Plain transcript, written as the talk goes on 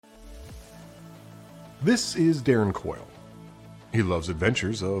This is Darren Coil. He loves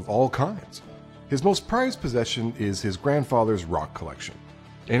adventures of all kinds. His most prized possession is his grandfather's rock collection,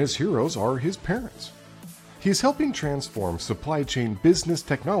 and his heroes are his parents. He is helping transform supply chain business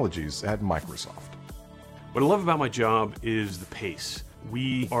technologies at Microsoft. What I love about my job is the pace.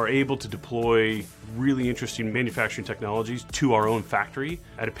 We are able to deploy really interesting manufacturing technologies to our own factory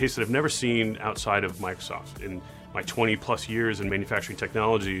at a pace that I've never seen outside of Microsoft. In my 20 plus years in manufacturing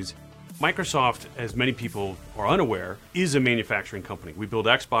technologies, Microsoft, as many people are unaware, is a manufacturing company. We build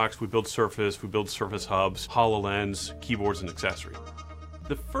Xbox, we build Surface, we build Surface Hubs, HoloLens, keyboards, and accessories.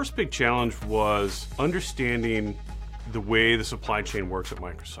 The first big challenge was understanding the way the supply chain works at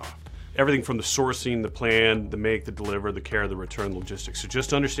Microsoft. Everything from the sourcing, the plan, the make, the deliver, the care, the return, logistics. So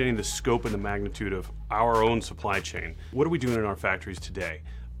just understanding the scope and the magnitude of our own supply chain. What are we doing in our factories today?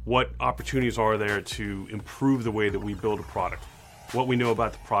 What opportunities are there to improve the way that we build a product? What we know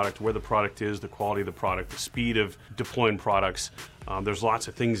about the product, where the product is, the quality of the product, the speed of deploying products. There's lots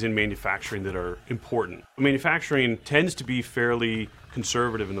of things in manufacturing that are important. Manufacturing tends to be fairly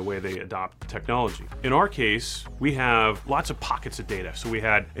conservative in the way they adopt technology. In our case, we have lots of pockets of data. So we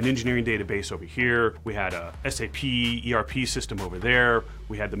had an engineering database over here, we had a SAP ERP system over there,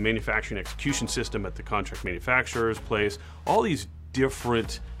 we had the manufacturing execution system at the contract manufacturer's place, all these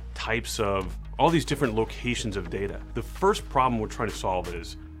different locations of data. The first problem we're trying to solve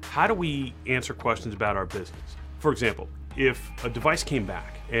is, how do we answer questions about our business? For example, if a device came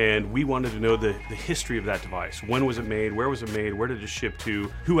back and we wanted to know the history of that device, when was it made, where was it made, where did it ship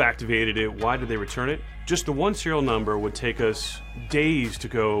to, who activated it, why did they return it? Just the one serial number would take us days to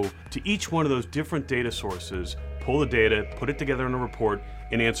go to each one of those different data sources, pull the data, put it together in a report,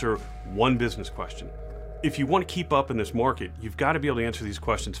 and answer one business question. If you want to keep up in this market, you've got to be able to answer these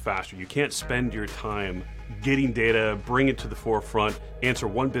questions faster. You can't spend your time getting data, bring it to the forefront, answer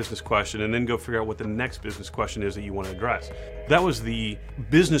one business question, and then go figure out what the next business question is that you want to address. That was the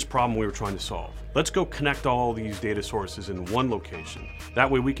business problem we were trying to solve. Let's go connect all these data sources in one location. That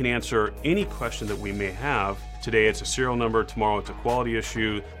way we can answer any question that we may have. Today it's a serial number, tomorrow it's a quality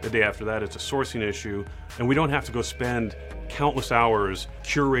issue, the day after that it's a sourcing issue, and we don't have to go spend countless hours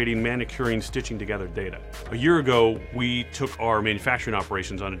curating, manicuring, stitching together data. A year ago, we took our manufacturing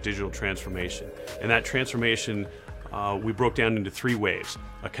operations on a digital transformation. And that transformation, we broke down into 3 waves: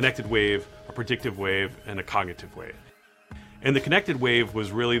 a connected wave, a predictive wave, and a cognitive wave. And the connected wave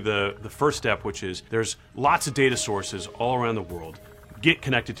was really the first step, which is there's lots of data sources all around the world. Get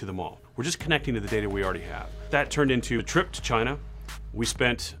connected to them all. We're just connecting to the data we already have. That turned into a trip to China. We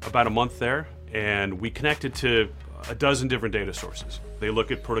spent about a month there, and we connected to a dozen different data sources. They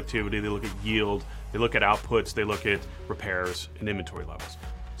look at productivity, they look at yield, they look at outputs, they look at repairs and inventory levels.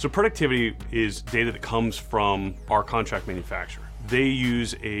 So productivity is data that comes from our contract manufacturer. They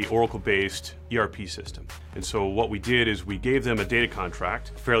use a Oracle-based ERP system. And so what we did is we gave them a data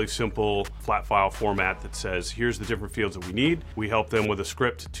contract, fairly simple flat file format that says, here's the different fields that we need. We help them with a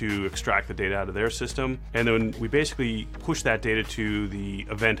script to extract the data out of their system. And then we basically push that data to the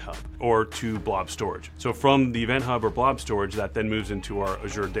Event Hub or to blob storage. So from the Event Hub or blob storage, that then moves into our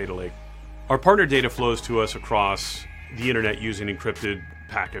Azure Data Lake. Our partner data flows to us across the internet using encrypted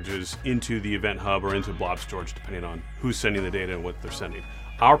packages into the Event Hub or into blob storage, depending on who's sending the data and what they're sending.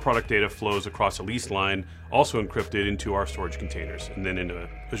 Our product data flows across a leased line, also encrypted into our storage containers, and then into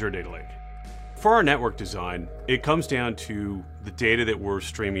Azure Data Lake. For our network design, it comes down to the data that we're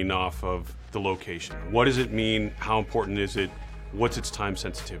streaming off of the location. What does it mean? How important is it? What's its time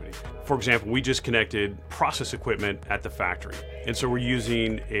sensitivity? For example, we just connected process equipment at the factory. And so we're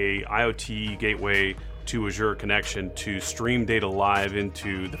using a IoT gateway to Azure connection to stream data live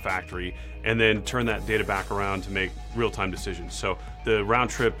into the factory and then turn that data back around to make real-time decisions. So the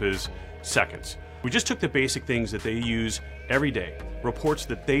round trip is seconds. We just took the basic things that they use every day, reports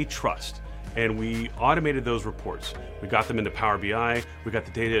that they trust, and we automated those reports. We got them into Power BI, we got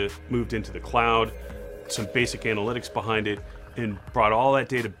the data moved into the cloud, some basic analytics behind it, and brought all that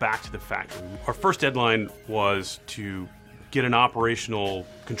data back to the factory. Our first deadline was to get an operational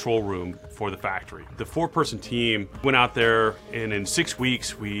control room for the factory. The 4-person team went out there, and in 6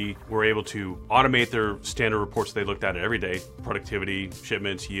 weeks, we were able to automate their standard reports they looked at every day: productivity,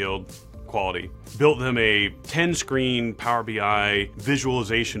 shipments, yield, quality. Built them a 10-screen Power BI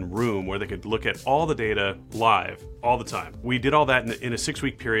visualization room where they could look at all the data live all the time. We did all that in a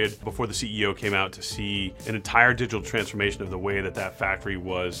 6-week period before the CEO came out to see an entire digital transformation of the way that factory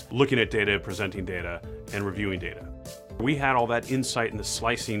was looking at data, presenting data, and reviewing data. We had all that insight and the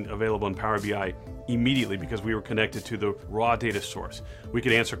slicing available in Power BI immediately because we were connected to the raw data source. We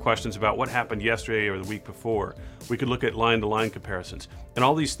could answer questions about what happened yesterday or the week before. We could look at line-to-line comparisons. And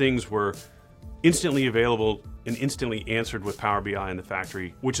all these things were instantly available and instantly answered with Power BI in the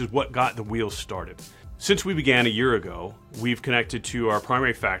factory, which is what got the wheels started. Since we began a year ago, we've connected to our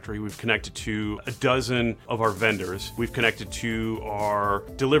primary factory, we've connected to a dozen of our vendors, we've connected to our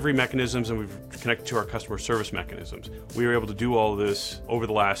delivery mechanisms, and we've connected to our customer service mechanisms. We were able to do all of this over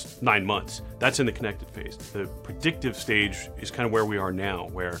the last 9 months. That's in the connected phase. The predictive stage is kind of where we are now,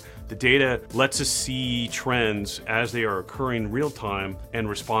 where the data lets us see trends as they are occurring real time and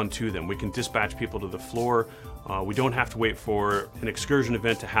respond to them. We can dispatch people to the floor. We don't have to wait for an excursion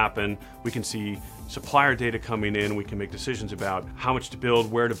event to happen. We can see supplier data coming in. We can make decisions about how much to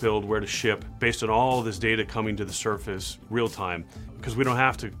build, where to ship, based on all of this data coming to the surface real time, because we don't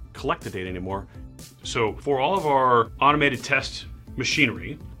have to collect the data anymore. So for all of our automated test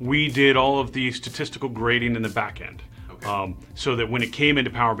machinery, we did all of the statistical grading in the back end. Okay. So that when it came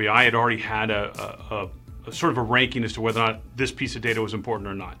into Power BI, it already had a sort of a ranking as to whether or not this piece of data was important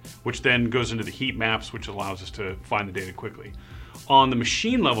or not, which then goes into the heat maps, which allows us to find the data quickly. On the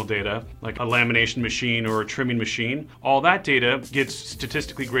machine level data, like a lamination machine or a trimming machine, all that data gets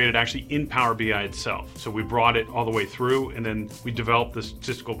statistically graded actually in Power BI itself. So we brought it all the way through, and then we developed the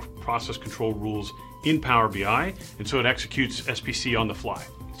statistical process control rules in Power BI, and so it executes SPC on the fly.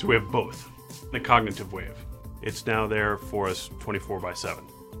 So we have both. The cognitive wave. It's now there for us 24/7.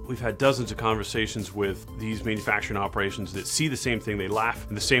 We've had dozens of conversations with these manufacturing operations that see the same thing. They laugh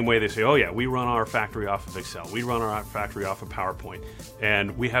in the same way. They say, oh yeah, we run our factory off of Excel. We run our factory off of PowerPoint.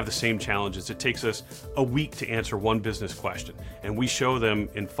 And we have the same challenges. It takes us a week to answer one business question. And we show them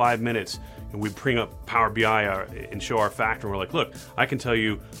in 5 minutes, and we bring up Power BI and show our factory. And we're like, look, I can tell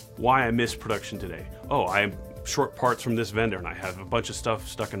you why I missed production today. Oh, I'm short parts from this vendor and I have a bunch of stuff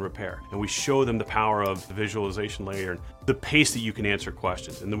stuck in repair. And we show them the power of the visualization layer and the pace that you can answer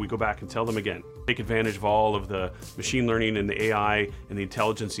questions. And then we go back and tell them again, take advantage of all of the machine learning and the AI and the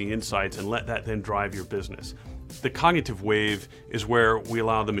intelligence, the insights, and let that then drive your business. The cognitive wave is where we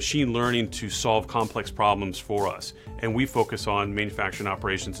allow the machine learning to solve complex problems for us. And we focus on manufacturing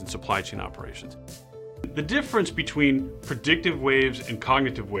operations and supply chain operations. The difference between predictive waves and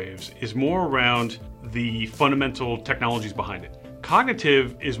cognitive waves is more around the fundamental technologies behind it.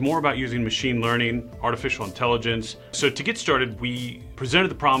 Cognitive is more about using machine learning, artificial intelligence. So to get started, we presented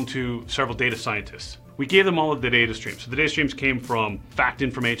the problem to several data scientists. We gave them all of the data streams. So the data streams came from fact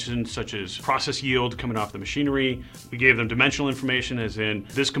information such as process yield coming off the machinery. We gave them dimensional information as in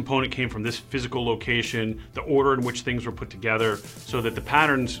this component came from this physical location, the order in which things were put together, so that the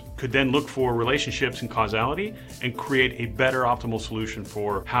patterns could then look for relationships and causality and create a better optimal solution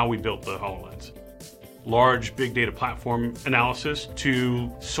for how we built the HoloLens. Large big data platform analysis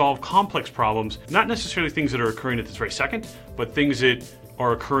to solve complex problems, not necessarily things that are occurring at this very second, but things that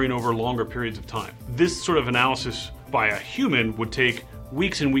are occurring over longer periods of time. This sort of analysis by a human would take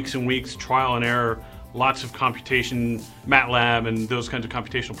weeks and weeks and weeks, trial and error, lots of computation, MATLAB, and those kinds of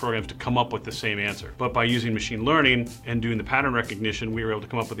computational programs to come up with the same answer. But by using machine learning and doing the pattern recognition, we were able to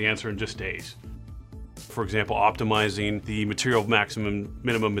come up with the answer in just days. For example, optimizing the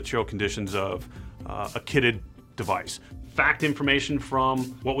minimum material conditions of a kitted device. Fact information from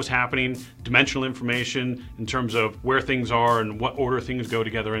what was happening, dimensional information in terms of where things are and what order things go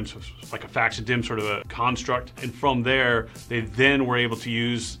together in, so like a facts and dim sort of a construct. And from there, they then were able to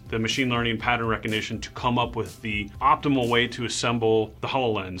use the machine learning pattern recognition to come up with the optimal way to assemble the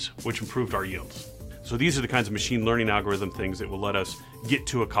HoloLens, which improved our yields. So these are the kinds of machine learning algorithm things that will let us get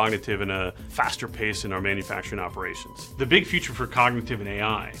to a cognitive in a faster pace in our manufacturing operations. The big future for cognitive and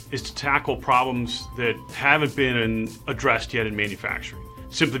AI is to tackle problems that haven't been addressed yet in manufacturing,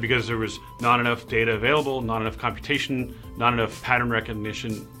 simply because there was not enough data available, not enough computation, not enough pattern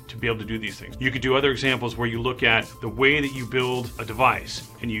recognition to be able to do these things. You could do other examples where you look at the way that you build a device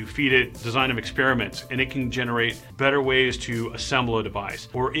and you feed it design of experiments, and it can generate better ways to assemble a device,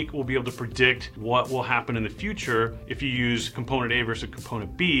 or it will be able to predict what will happen in the future if you use component A versus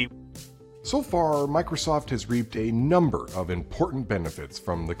component B. So far, Microsoft has reaped a number of important benefits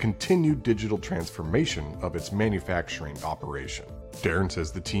from the continued digital transformation of its manufacturing operation. Darren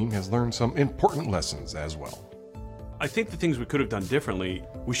says the team has learned some important lessons as well. I think the things we could have done differently,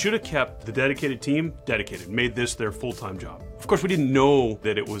 we should have kept the dedicated team dedicated, made this their full-time job. Of course, we didn't know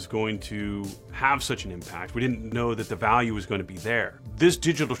that it was going to have such an impact. We didn't know that the value was going to be there. This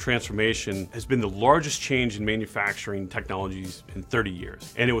digital transformation has been the largest change in manufacturing technologies in 30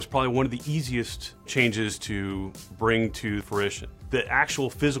 years. And it was probably one of the easiest changes to bring to fruition. the actual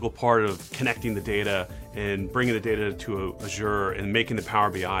physical part of connecting the data and bringing the data to Azure and making the Power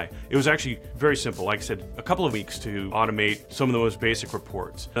BI, it was actually very simple. Like I said, a couple of weeks to automate some of the most basic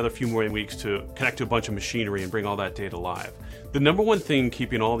reports, another few more weeks to connect to a bunch of machinery and bring all that data live. The number one thing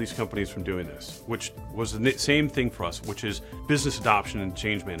keeping all these companies from doing this, which was the same thing for us, which is business adoption and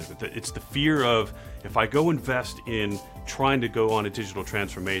change management. It's the fear of, if I go invest in trying to go on a digital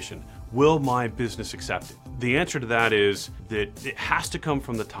transformation, will my business accept it? The answer to that is that it has to come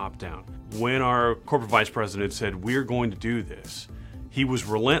from the top down. When our corporate vice president said, we're going to do this, he was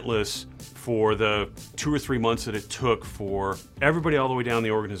relentless for the 2 or 3 months that it took for everybody all the way down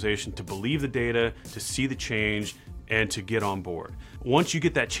the organization to believe the data, to see the change, and to get on board. Once you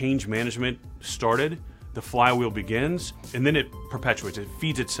get that change management started, the flywheel begins, and then it perpetuates, it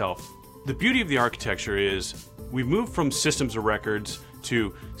feeds itself. The beauty of the architecture is we've moved from systems of records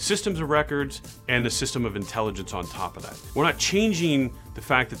to systems of records and a system of intelligence on top of that. We're not changing the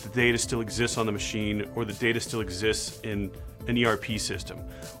fact that the data still exists on the machine or the data still exists in an ERP system.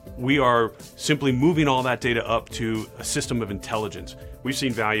 We are simply moving all that data up to a system of intelligence. We've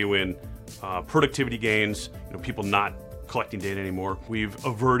seen value in productivity gains, people not collecting data anymore. We've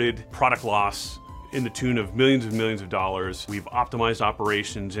averted product loss in the tune of millions and millions of dollars. We've optimized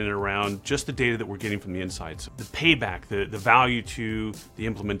operations in and around just the data that we're getting from the insights. The payback, the value to the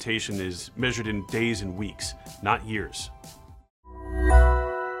implementation is measured in days and weeks, not years.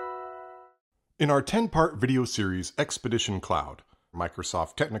 In our 10-part video series, Expedition Cloud,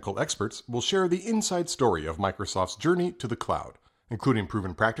 Microsoft technical experts will share the inside story of Microsoft's journey to the cloud, including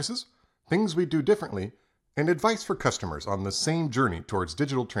proven practices, things we do differently, and advice for customers on the same journey towards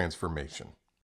digital transformation.